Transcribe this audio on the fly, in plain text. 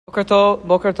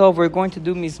Boker Tov, we're going to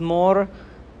do Mizmor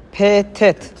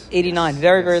Petet 89.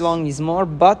 Very, very long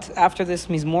Mizmor. But after this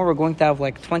Mizmor, we're going to have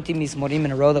like 20 Mizmorim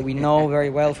in a row that we know very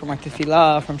well from our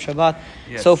Tefillah, from Shabbat.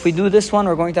 Yes. So if we do this one,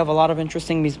 we're going to have a lot of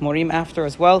interesting Mizmorim after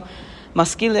as well.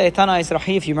 Maskil Etana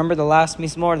Ezrahi, if you remember the last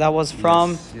Mizmor, that was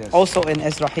from also in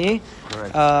Ezrahi.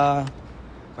 Correct.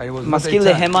 Maskil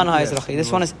Heman HaEzrahi.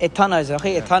 This one is Etana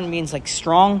Ezrahi. Etan means like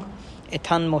strong.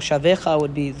 Etan Moshavecha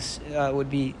would be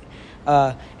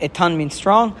Etan means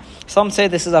strong. Some say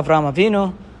this is Avraham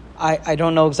Avinu. I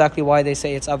don't know exactly why they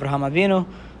say it's Avraham Avinu.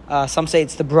 Some say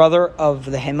it's the brother of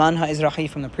the Heman HaEzrahi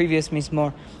from the previous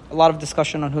Mizmor. A lot of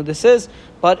discussion on who this is,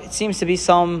 but it seems to be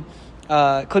some,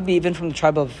 could be even from the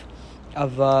tribe of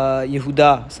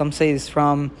Yehuda. Some say it's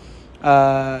from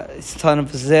son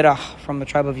of Zerah from the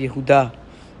tribe of Yehuda.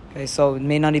 Okay, so it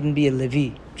may not even be a Levi,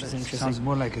 which is interesting. Sounds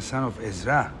more like a son of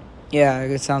Ezra. Yeah,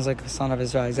 it sounds like the son of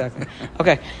Israel, exactly.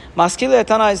 Okay. Maskil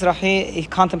Etana Ezrahi,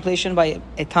 contemplation by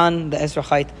Etan the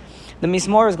Ezrahite. The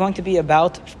Mizmor is going to be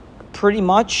about, pretty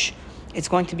much, it's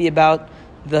going to be about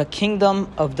the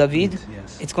kingdom of David.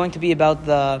 Yes. It's going to be about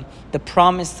the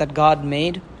promise that God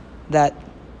made, that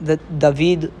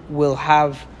David will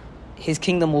have, his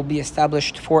kingdom will be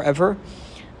established forever.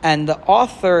 And the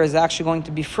author is actually going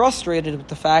to be frustrated with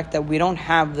the fact that we don't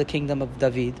have the kingdom of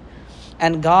David.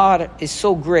 And God is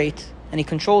so great, and He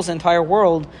controls the entire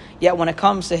world, yet when it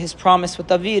comes to His promise with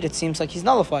David, it seems like He's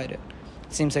nullified it.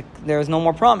 It seems like there is no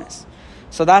more promise.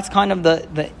 So that's kind of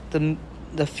the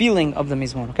feeling of the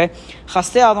Mizmor, okay?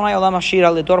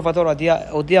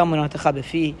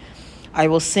 I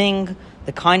will sing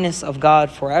the kindness of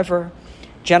God forever.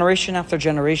 Generation after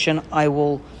generation, I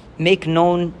will make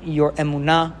known your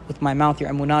emunah with my mouth.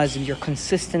 Your emunah is in your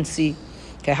consistency,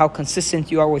 okay? How consistent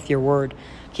you are with your word.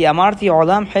 Ki amarti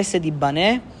olam chesed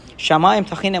yibbaneh, shamayim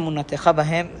tachin emunatecha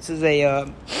bahem. This is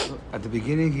at the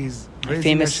beginning, he's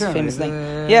famous thing.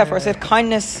 Yeah, for I said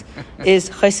kindness is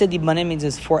chesed yibbaneh, means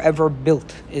is forever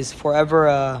built, is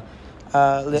forever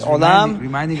olam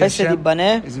chesed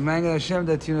yibbaneh. Is reminding Hashem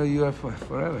that you are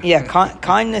forever. Yeah,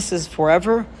 kindness is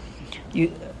forever.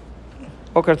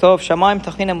 Boker Tov, shamayim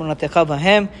tachin emunatecha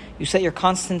bahem. You set your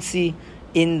constancy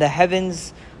in the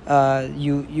heavens.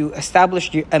 You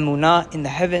established your emunah in the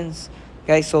heavens.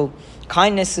 Okay, so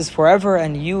kindness is forever,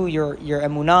 and your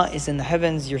emunah is in the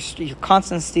heavens. Your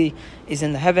constancy is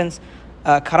in the heavens.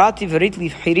 Karati v'rit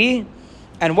livchiri.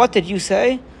 And what did you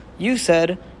say? You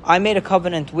said, I made a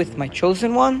covenant with my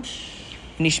chosen one.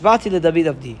 Nishbati leDavid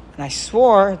avdi. And I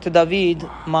swore to David,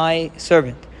 my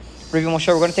servant. Rabbi Moshe,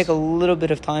 we're going to take a little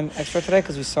bit of time extra today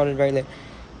because we started very late.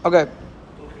 Okay.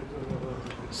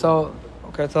 So,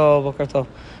 Boker Tov.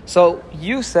 So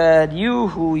you said,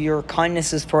 your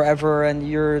kindness is forever, and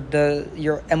your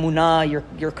emunah,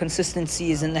 your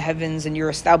consistency is in the heavens, and you're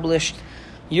established.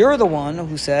 You're the one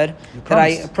who said that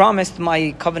I promised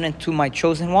my covenant to my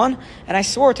chosen one, and I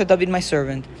swore to David my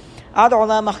servant. And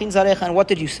what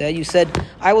did you say? You said,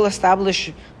 I will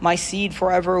establish my seed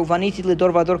forever, and I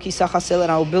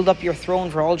will build up your throne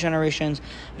for all generations.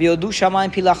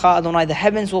 The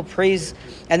heavens will praise,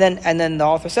 and then the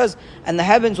author says, and the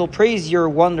heavens will praise your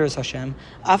wonders, Hashem.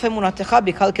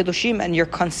 And your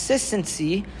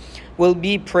consistency will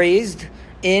be praised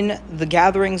in the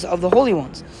gatherings of the holy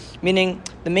ones. Meaning,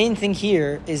 the main thing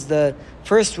here is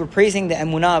first we're praising the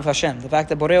emunah of Hashem, the fact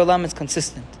that Borei Olam is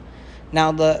consistent.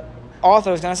 Now the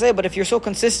author is going to say, but if you're so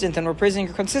consistent and we're praising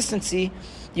your consistency,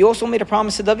 you also made a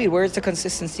promise to David. Where is the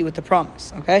consistency with the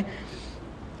promise? Okay?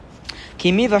 Who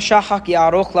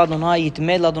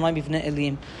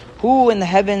in the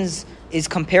heavens is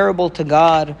comparable to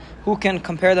God? Who can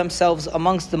compare themselves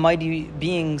amongst the mighty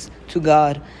beings to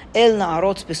God?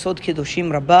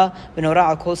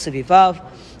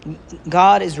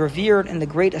 God is revered in the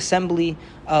great assembly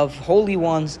of holy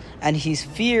ones, and He's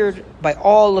feared by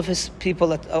all of His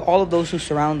people, all of those who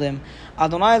surround Him.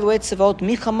 God,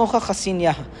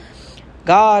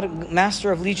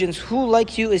 Master of Legions, who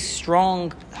like you is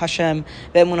strong, Hashem.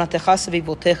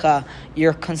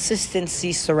 Your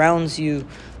consistency surrounds you.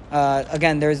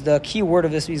 Again, there's the key word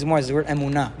of this Mizmor is the word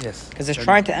emunah. Yes. Because it's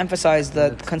trying to emphasize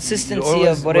the consistency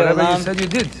of Borei Olam. Whatever you said you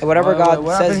did. Whatever God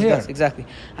says He does. Exactly.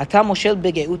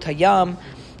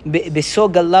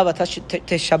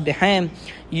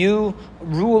 You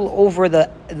rule over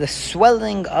the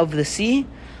swelling of the sea.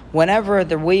 Whenever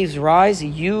the waves rise,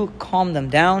 you calm them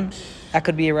down. That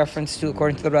could be a reference to,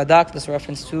 according to the Radak, this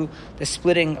reference to the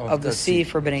splitting of the sea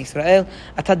for Bnei Israel.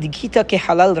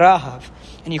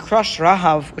 And you crushed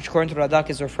Rahav, which according to Radak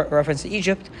is a reference to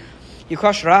Egypt. You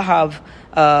crushed Rahav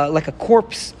like a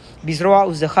corpse. With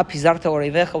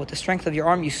the strength of your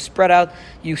arm, you spread out,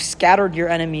 you scattered your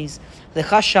enemies.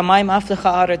 Lecha shamayim af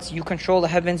lecha haaretz. You control the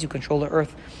heavens, you control the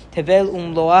earth. Tevel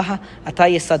umloaha ata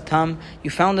yesadtam. You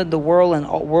founded the world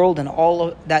and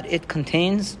all that it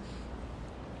contains.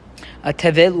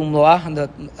 Tevel umloah. The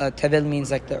tevel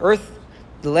means like the earth,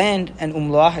 the land, and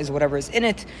umloah is whatever is in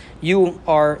it. You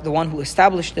are the one who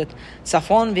established it.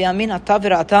 Safon ve'amin ata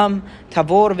v'ra'atam.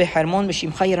 Tavor ve'harmon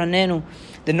b'shimcha yiranenu.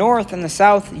 The north and the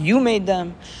south, you made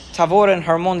them. Tavor and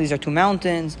Harmon, these are two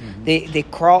mountains. Mm-hmm. They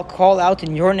call out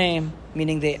in your name,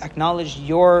 meaning they acknowledge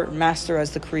your master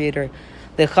as the creator.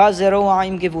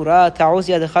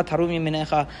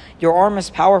 Your arm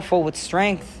is powerful with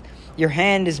strength. Your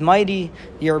hand is mighty.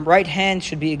 Your right hand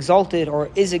should be exalted or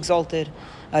is exalted.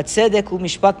 Righteousness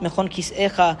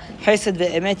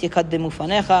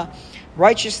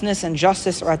and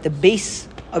justice are at the base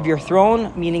of your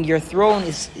throne, meaning your throne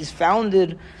is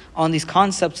founded on these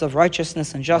concepts of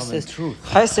righteousness and justice.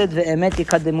 Chesed ve'emet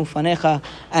yikademu fanecha,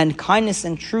 and kindness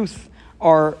and truth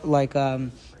are like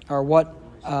are what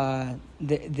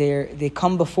they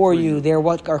come before you. They're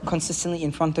what are consistently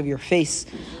in front of your face.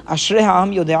 Ashrei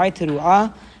ha'am yodei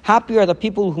teruah. Happy are the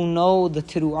people who know the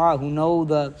teruah, who know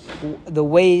the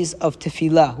ways of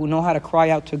tefillah, who know how to cry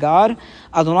out to God.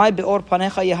 Adonai be'or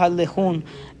panecha yehallechun.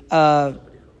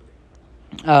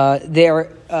 They are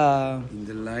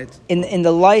in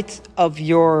the light of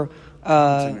your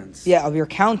of your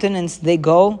countenance. They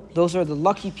go. Those are the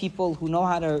lucky people who know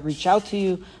how to reach out to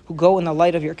you, who go in the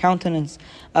light of your countenance.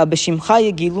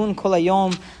 B'shimcha yegilun kol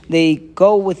hayom. They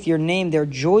go with your name. They're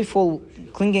joyful,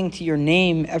 clinging to your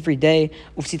name every day.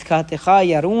 Ufsitkatecha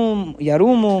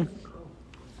yarumu,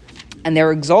 and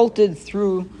they're exalted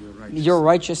through your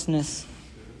righteousness.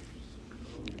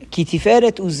 Ki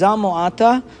tiferet uzamo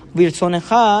ata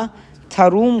virtzonecha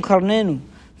tarum karnenu.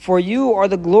 For you are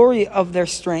the glory of their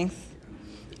strength,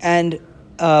 and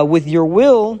with your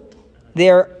will,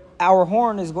 our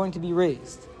horn is going to be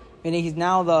raised. Meaning, he's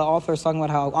now the author is talking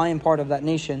about how I am part of that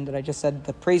nation that I just said.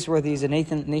 The praiseworthy is a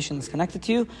nation that's connected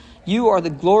to you. You are the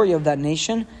glory of that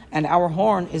nation, and our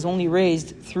horn is only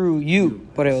raised through you,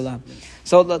 Borei Olam.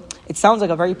 So it sounds like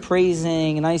a very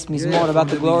praising, nice mizmor about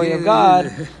the glory of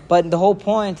God, but the whole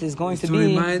point is going to be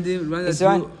remind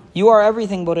him, you are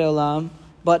everything, Borei Olam,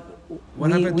 but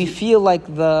we feel like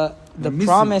the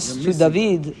promise to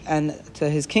David and to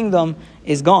his kingdom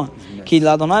is gone.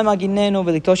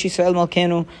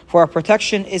 For our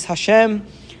protection is Hashem,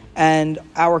 and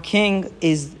our king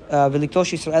is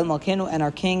V'liktosh Yisrael Malkenu, and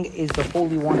our king is the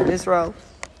Holy One of Israel.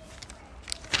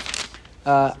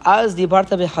 Az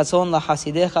dibarta b'chason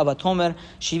lachasidecha batomer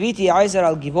shiviti aizer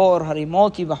al givor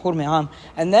harimoti b'chur me'am.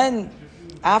 And then,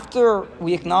 after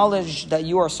we acknowledge that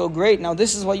you are so great, now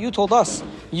this is what you told us.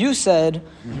 You said,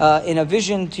 in a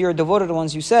vision to your devoted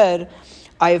ones, you said,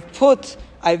 I've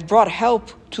brought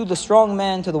help to the strong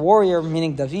man, to the warrior,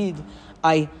 meaning David.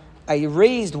 I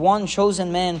raised one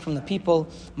chosen man from the people.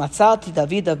 Matzati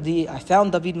David Abdi. I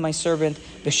found David my servant.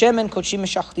 B'shemen kodshi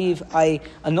meshachtiv. I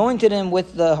anointed him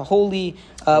with the holy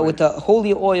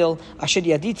oil. Asher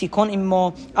yaditi kon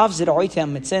immo av zira'oite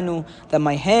ametzenu. That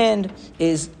my hand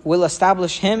will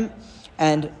establish him,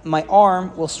 and my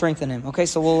arm will strengthen him. Okay,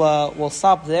 so we'll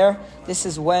stop there. This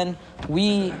is when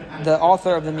the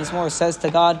author of the Mizmor, says to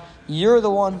God, you're the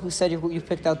one who said you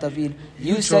picked out David.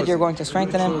 You said you're going to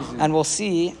strengthen him, and we'll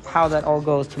see how that all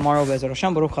goes tomorrow. Be'ezrat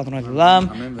Hashem, Baruch Adonai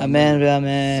Olam. Amen.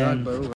 Amen.